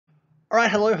All right,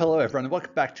 hello everyone, and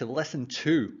welcome back to lesson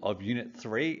 2 of Unit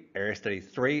 3, Area Study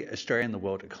 3, Australia and the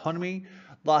World Economy.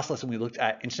 Last lesson we looked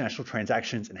at international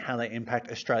transactions and how they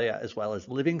impact Australia as well as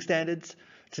living standards.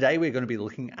 Today we're going to be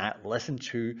looking at lesson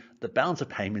 2, the balance of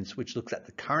payments, which looks at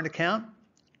the current account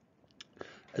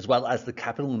as well as the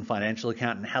capital and financial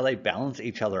account and how they balance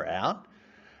each other out.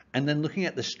 And then looking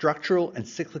at the structural and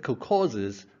cyclical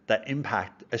causes that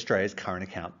impact Australia's current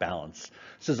account balance.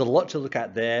 So there's a lot to look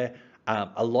at there.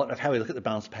 A lot of how we look at the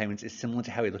balance of payments is similar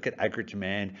to how we look at aggregate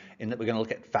demand, in that we're going to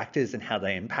look at factors and how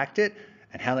they impact it,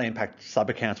 and how they impact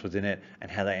sub-accounts within it, and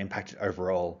how they impact it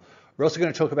overall. We're also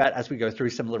going to talk about, as we go through,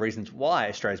 some of the reasons why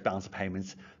Australia's balance of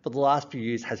payments for the last few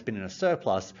years has been in a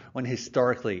surplus, when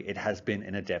historically it has been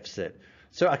in a deficit.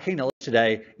 So our key knowledge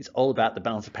today is all about the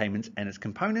balance of payments and its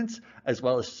components, as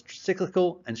well as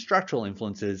cyclical and structural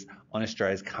influences on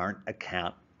Australia's current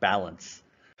account balance.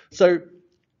 So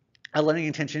our learning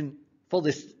intention for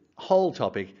this whole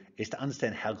topic is to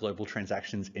understand how global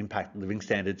transactions impact living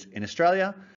standards in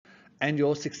Australia. And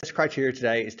your success criteria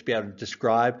today is to be able to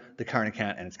describe the current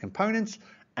account and its components,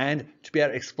 and to be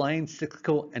able to explain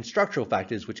cyclical and structural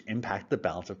factors which impact the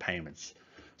balance of payments.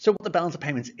 So what the balance of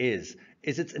payments is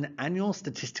it's an annual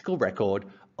statistical record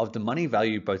of the money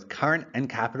value, both current and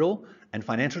capital, and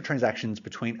financial transactions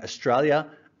between Australia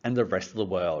and the rest of the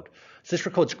world. So this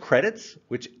records credits,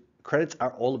 which credits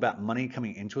are all about money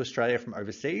coming into Australia from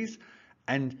overseas,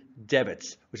 and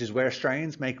debits, which is where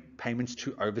Australians make payments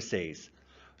to overseas.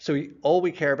 So all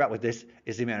we care about with this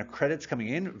is the amount of credits coming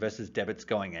in versus debits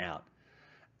going out.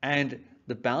 And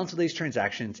the balance of these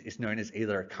transactions is known as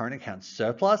either a current account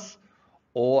surplus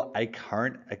or a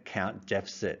current account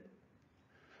deficit.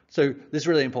 So this is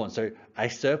really important. So a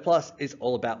surplus is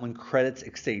all about when credits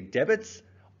exceed debits,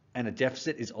 and a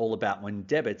deficit is all about when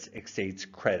debits exceeds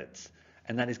credits.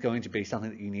 And that is going to be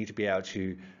something that you need to be able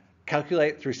to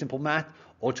calculate through simple math,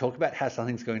 or talk about how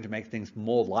something's going to make things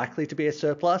more likely to be a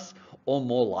surplus or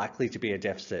more likely to be a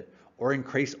deficit, or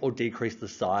increase or decrease the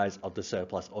size of the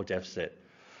surplus or deficit.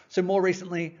 So more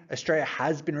recently, Australia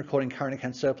has been recording current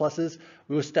account surpluses.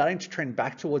 We were starting to trend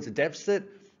back towards a deficit,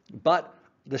 but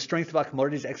the strength of our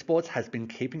commodities exports has been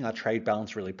keeping our trade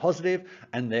balance really positive,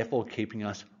 and therefore keeping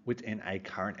us within a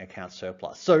current account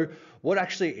surplus. So what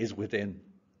actually is within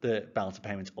the balance of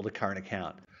payments or the current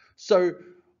account? So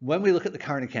when we look at the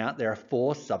current account, there are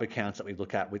 4 sub-accounts that we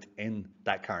look at within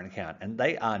that current account, and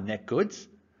they are net goods.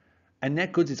 And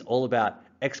net goods is all about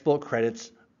export credits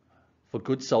for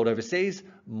goods sold overseas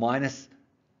minus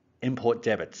import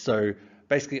debits. So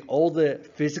basically all the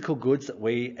physical goods that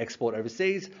we export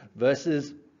overseas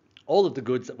versus all of the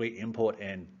goods that we import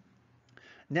in.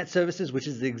 Net services, which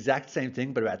is the exact same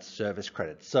thing, but about service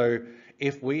credits. So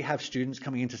if we have students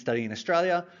coming in to study in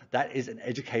Australia, that is an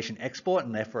education export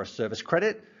and therefore a service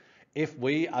credit. If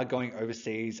we are going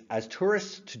overseas as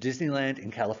tourists to Disneyland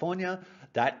in California,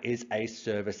 that is a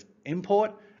service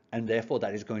import, and therefore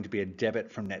that is going to be a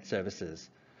debit from net services.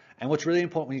 And what's really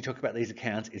important when you talk about these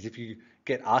accounts is if you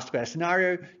get asked about a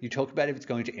scenario, you talk about if it's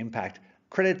going to impact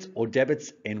credits or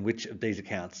debits in which of these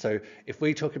accounts. So if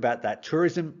we talk about that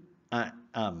tourism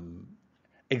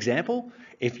example,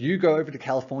 if you go over to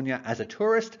California as a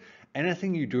tourist,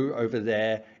 anything you do over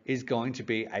there is going to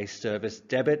be a service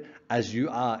debit, as you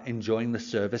are enjoying the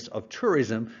service of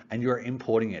tourism and you're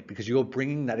importing it because you're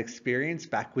bringing that experience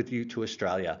back with you to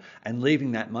Australia and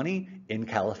leaving that money in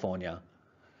California.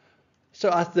 So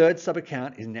our third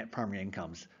sub-account is net primary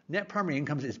incomes. Net primary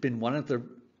incomes has been one of the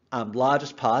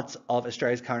largest parts of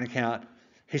Australia's current account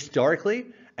historically.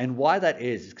 And why that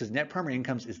is because net primary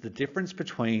incomes is the difference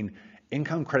between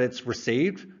income credits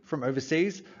received from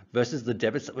overseas versus the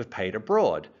debits that we've paid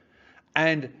abroad.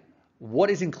 And what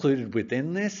is included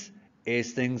within this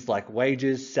is things like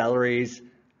wages, salaries,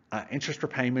 interest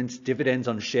repayments, dividends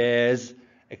on shares,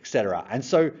 etc. And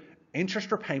so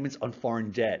interest repayments on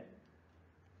foreign debt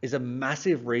is a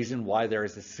massive reason why there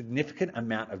is a significant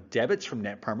amount of debits from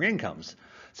net primary incomes.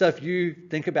 So if you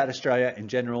think about Australia in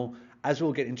general, as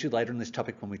we'll get into later in this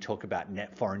topic when we talk about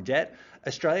net foreign debt,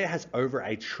 Australia has over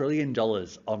 $1 trillion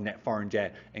of net foreign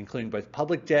debt, including both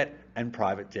public debt and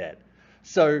private debt.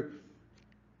 So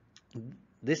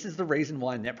this is the reason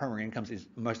why net primary incomes is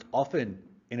most often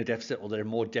in a deficit, or there are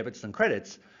more debits than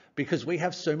credits, because we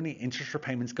have so many interest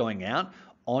repayments going out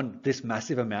on this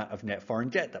massive amount of net foreign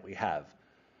debt that we have.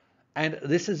 And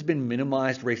this has been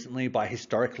minimized recently by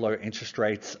historic low interest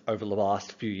rates over the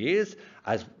last few years,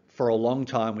 as for a long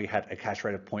time we had a cash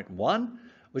rate of 0.1,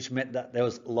 which meant that there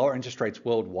was lower interest rates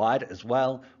worldwide as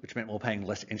well, which meant we're paying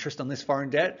less interest on this foreign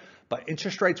debt. But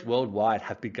interest rates worldwide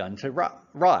have begun to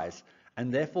rise,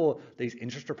 and therefore these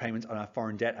interest repayments on our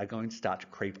foreign debt are going to start to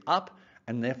creep up,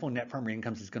 and therefore net primary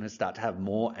incomes is going to start to have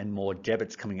more and more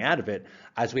debits coming out of it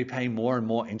as we pay more and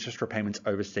more interest repayments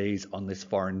overseas on this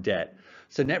foreign debt.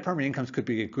 So net primary incomes could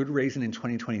be a good reason in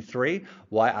 2023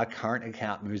 why our current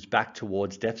account moves back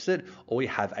towards deficit or we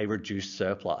have a reduced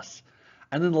surplus.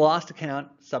 And then the last account,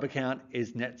 sub-account,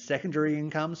 is net secondary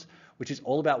incomes, which is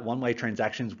all about one-way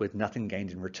transactions with nothing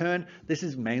gained in return. This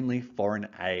is mainly foreign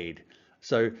aid.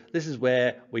 So this is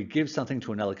where we give something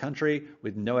to another country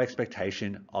with no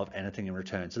expectation of anything in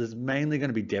return. So there's mainly going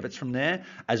to be debits from there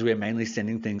as we're mainly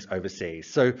sending things overseas.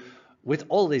 So with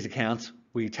all of these accounts,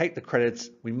 we take the credits,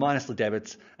 we minus the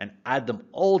debits and add them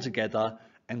all together.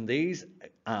 And these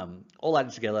all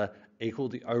added together equal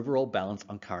the overall balance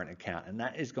on current account. And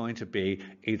that is going to be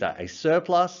either a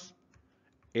surplus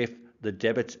if the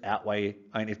debits outweigh,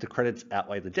 if the credits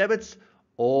outweigh the debits,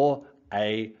 or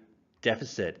a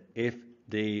deficit if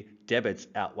the debits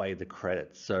outweigh the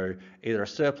credits. So either a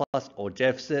surplus or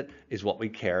deficit is what we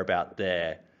care about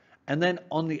there. And then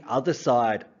on the other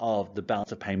side of the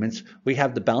balance of payments, we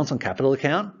have the balance on capital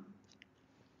account,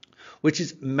 which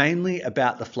is mainly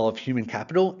about the flow of human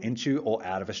capital into or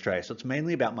out of Australia. So it's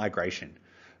mainly about migration.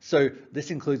 So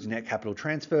this includes net capital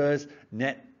transfers,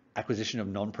 net acquisition of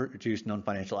non-produced,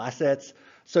 non-financial assets.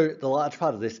 So the large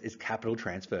part of this is capital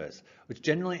transfers, which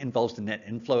generally involves the net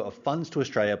inflow of funds to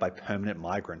Australia by permanent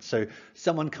migrants. So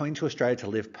someone coming to Australia to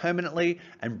live permanently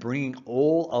and bringing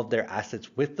all of their assets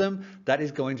with them, that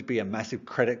is going to be a massive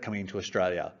credit coming into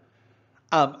Australia.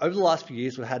 Over the last few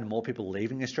years, we've had more people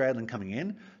leaving Australia than coming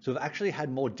in. So we've actually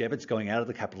had more debits going out of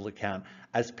the capital account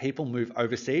as people move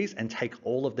overseas and take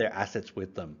all of their assets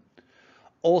with them.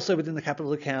 Also within the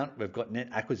capital account, we've got net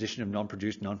acquisition of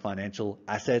non-produced, non-financial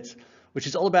assets, which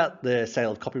is all about the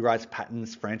sale of copyrights,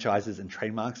 patents, franchises, and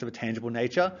trademarks of a tangible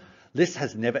nature. This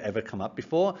has never ever come up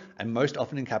before, and most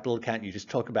often in capital account, you just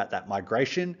talk about that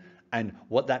migration and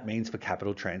what that means for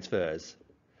capital transfers.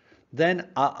 Then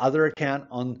our other account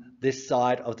on this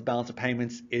side of the balance of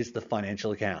payments is the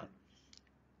financial account.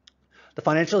 The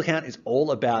financial account is all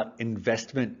about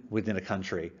investment within a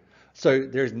country. So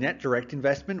there's net direct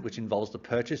investment, which involves the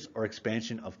purchase or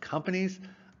expansion of companies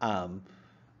and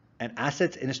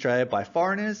assets in Australia by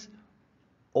foreigners,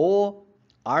 or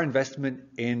our investment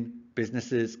in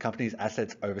businesses, companies,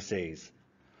 assets overseas.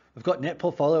 We've got net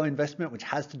portfolio investment, which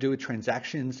has to do with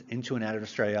transactions into and out of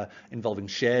Australia involving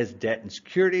shares, debt, and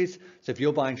securities. So if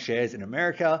you're buying shares in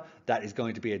America, that is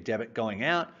going to be a debit going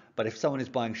out. But if someone is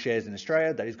buying shares in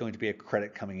Australia, that is going to be a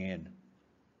credit coming in.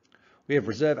 We have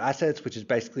reserve assets, which is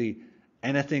basically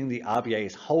anything the RBA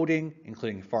is holding,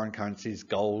 including foreign currencies,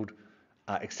 gold,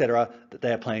 etc., that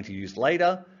they are planning to use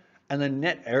later. And then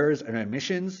net errors and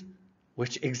omissions,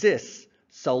 which exists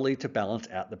solely to balance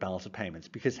out the balance of payments.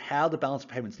 Because how the balance of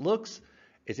payments looks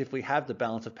is if we have the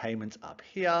balance of payments up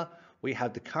here, we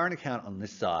have the current account on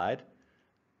this side,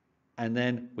 and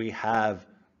then we have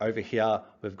over here,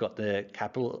 we've got the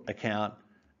capital account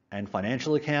and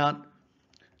financial account,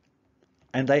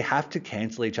 and they have to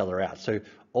cancel each other out. So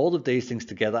all of these things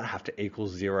together have to equal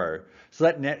 0. So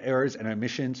that net errors and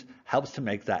omissions helps to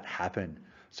make that happen.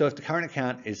 So if the current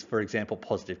account is, for example,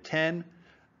 positive 10,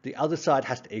 the other side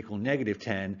has to equal negative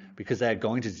 10 because they are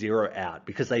going to zero out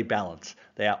because they balance.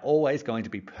 They are always going to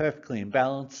be perfectly in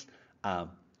balance and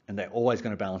they're always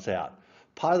going to balance out.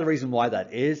 Part of the reason why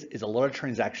that is a lot of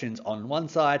transactions on one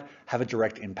side have a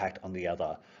direct impact on the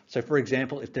other. So for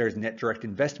example, if there is net direct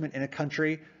investment in a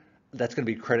country, that's going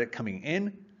to be credit coming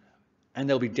in, and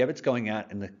there'll be debits going out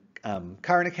in the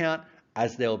current account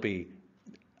as there'll be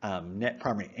net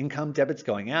primary income debits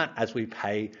going out as we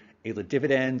pay either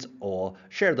dividends or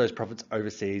share those profits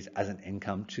overseas as an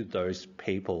income to those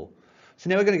people. So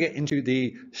now we're going to get into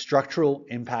the structural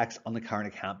impacts on the current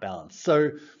account balance.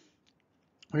 So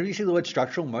whenever you see the word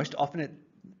structural, most often it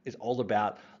is all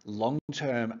about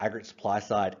long-term aggregate supply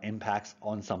side impacts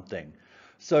on something.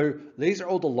 So these are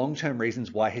all the long-term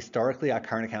reasons why historically our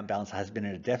current account balance has been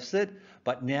in a deficit,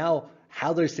 but now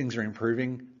how those things are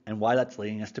improving and why that's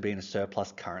leading us to be in a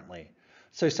surplus currently.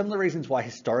 So some of the reasons why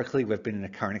historically we've been in a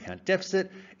current account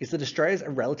deficit is that Australia is a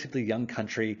relatively young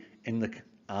country in the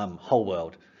whole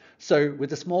world. So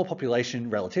with a small population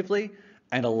relatively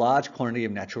and a large quantity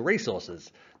of natural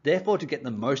resources. Therefore, to get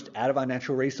the most out of our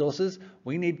natural resources,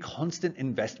 we need constant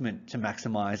investment to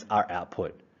maximize our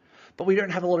output. But we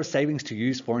don't have a lot of savings to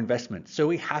use for investment, so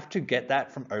we have to get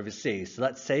that from overseas. So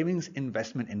that savings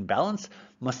investment imbalance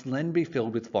must then be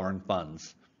filled with foreign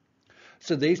funds.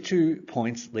 So these 2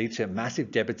 points lead to massive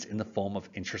debits in the form of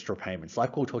interest repayments,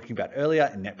 like we were talking about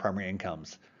earlier in net primary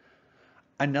incomes.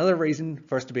 Another reason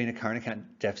for us to be in a current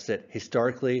account deficit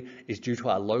historically is due to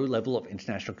our low level of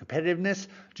international competitiveness,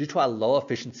 due to our low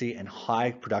efficiency and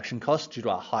high production costs, due to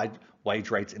our high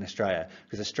wage rates in Australia,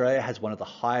 because Australia has one of the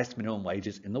highest minimum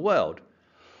wages in the world.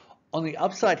 On the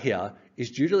upside here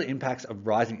is due to the impacts of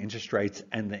rising interest rates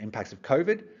and the impacts of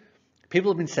COVID.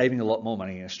 People have been saving a lot more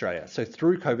money in Australia. So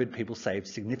through COVID, people saved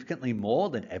significantly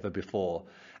more than ever before.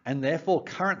 And therefore,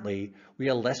 currently, we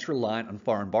are less reliant on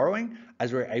foreign borrowing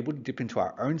as we're able to dip into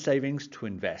our own savings to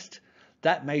invest.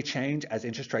 That may change as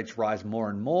interest rates rise more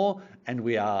and more, and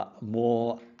we are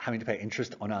more having to pay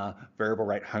interest on our variable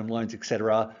rate home loans,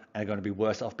 etc., and are going to be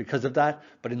worse off because of that.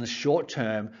 But in the short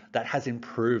term, that has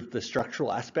improved the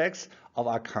structural aspects of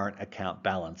our current account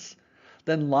balance.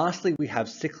 Then lastly, we have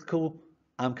cyclical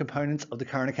components of the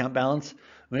current account balance.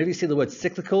 Whenever you see the word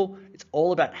cyclical, it's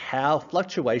all about how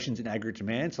fluctuations in aggregate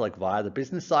demand, so like via the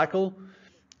business cycle,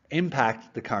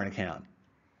 impact the current account.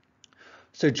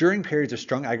 So during periods of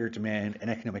strong aggregate demand and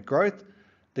economic growth,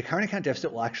 the current account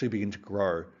deficit will actually begin to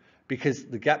grow because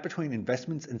the gap between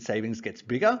investments and savings gets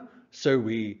bigger. So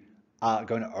we are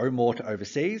going to owe more to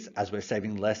overseas as we're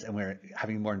saving less and we're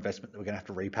having more investment that we're going to have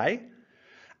to repay.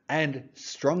 And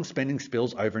strong spending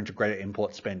spills over into greater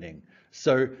import spending.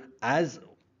 So as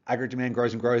aggregate demand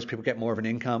grows and grows, people get more of an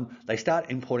income. They start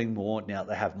importing more now that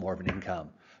they have more of an income.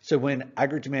 So when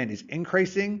aggregate demand is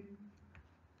increasing,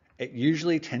 it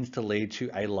usually tends to lead to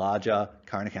a larger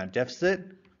current account deficit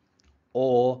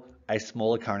or a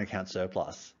smaller current account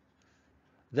surplus.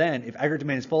 Then if aggregate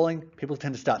demand is falling, people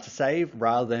tend to start to save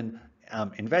rather than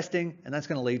investing, and that's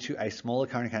going to lead to a smaller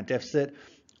current account deficit.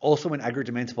 Also, when aggregate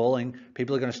demand is falling,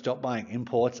 people are going to stop buying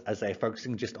imports as they're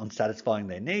focusing just on satisfying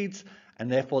their needs,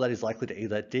 and therefore that is likely to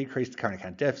either decrease the current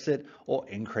account deficit or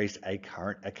increase a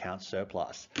current account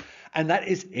surplus. And that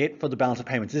is it for the balance of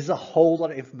payments. This is a whole lot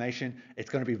of information.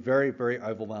 It's going to be very, very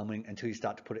overwhelming until you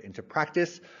start to put it into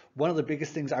practice. One of the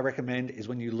biggest things I recommend is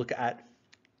when you look at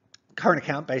current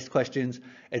account based questions,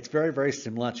 it's very, very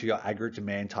similar to your aggregate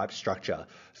demand type structure.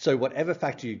 So whatever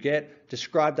factor you get,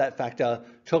 describe that factor,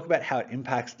 talk about how it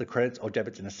impacts the credits or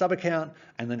debits in a sub account,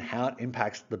 and then how it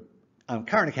impacts the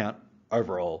current account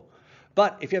overall.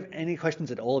 But if you have any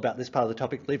questions at all about this part of the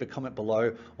topic, leave a comment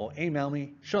below or email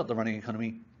me,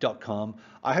 sean@therunningeconomy.com.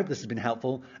 I hope this has been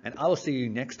helpful, and I will see you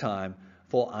next time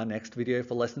for our next video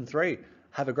for lesson 3.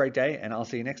 Have a great day, and I'll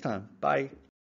see you next time. Bye.